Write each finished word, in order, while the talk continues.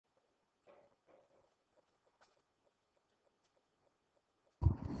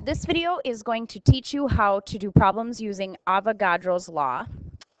This video is going to teach you how to do problems using Avogadro's law.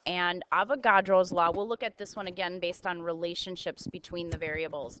 And Avogadro's law, we'll look at this one again based on relationships between the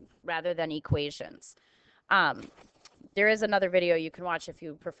variables rather than equations. There is another video you can watch if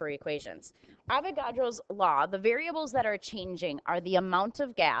you prefer equations. Avogadro's law, the variables that are changing are the amount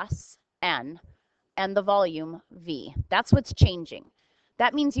of gas, N, and the volume, V. That's what's changing.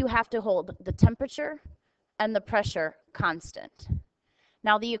 That means you have to hold the temperature and the pressure constant.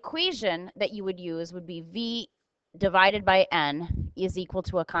 Now the equation that you would use would be V divided by N is equal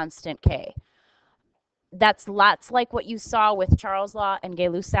to a constant K. That's lots like what you saw with Charles' law and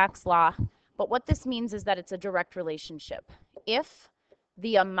Gay-Lussac's law, but what this means is that it's a direct relationship. If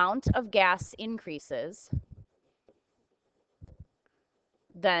the amount of gas increases,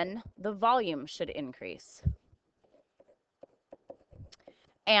 then the volume should increase.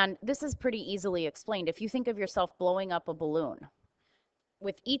 And this is pretty easily explained. If you think of yourself blowing up a balloon,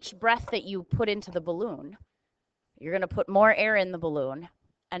 with each breath that you put into the balloon, you're going to put more air in the balloon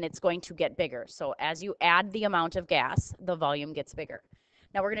and it's going to get bigger. So as you add the amount of gas, the volume gets bigger.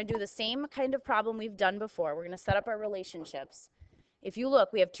 Now we're going to do the same kind of problem we've done before. We're going to set up our relationships. If you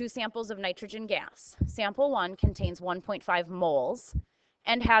look, we have two samples of nitrogen gas. Sample 1 contains 1.5 moles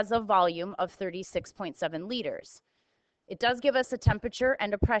and has a volume of 36.7 liters. It does give us a temperature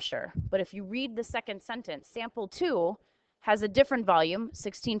and a pressure, but if you read the second sentence, sample 2 has a different volume,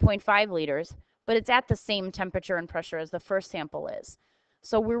 16.5 liters, but it's at the same temperature and pressure as the first sample is.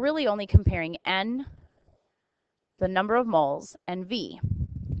 So we're really only comparing N, the number of moles, and V.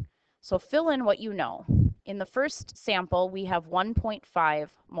 So fill in what you know. In the first sample, we have 1.5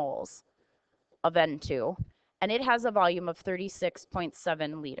 moles of N2, and it has a volume of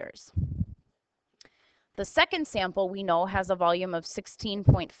 36.7 liters. The second sample we know has a volume of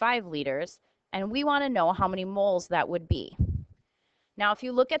 16.5 liters, and we want to know how many moles that would be. Now, if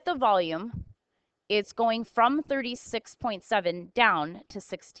you look at the volume, it's going from 36.7 down to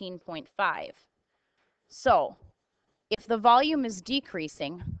 16.5. So, if the volume is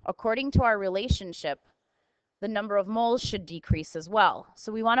decreasing, according to our relationship, the number of moles should decrease as well.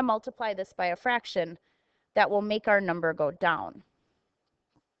 So we want to multiply this by a fraction that will make our number go down.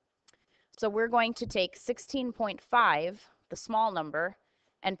 So we're going to take 16.5, the small number,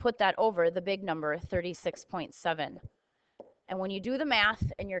 and put that over the big number, 36.7. And when you do the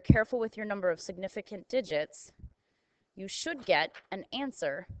math and you're careful with your number of significant digits, you should get an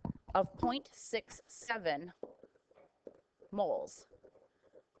answer of 0.67 moles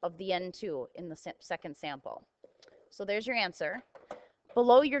of the N2 in the second sample. So there's your answer.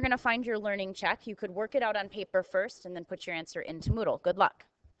 Below, you're going to find your learning check. You could work it out on paper first and then put your answer into Moodle. Good luck.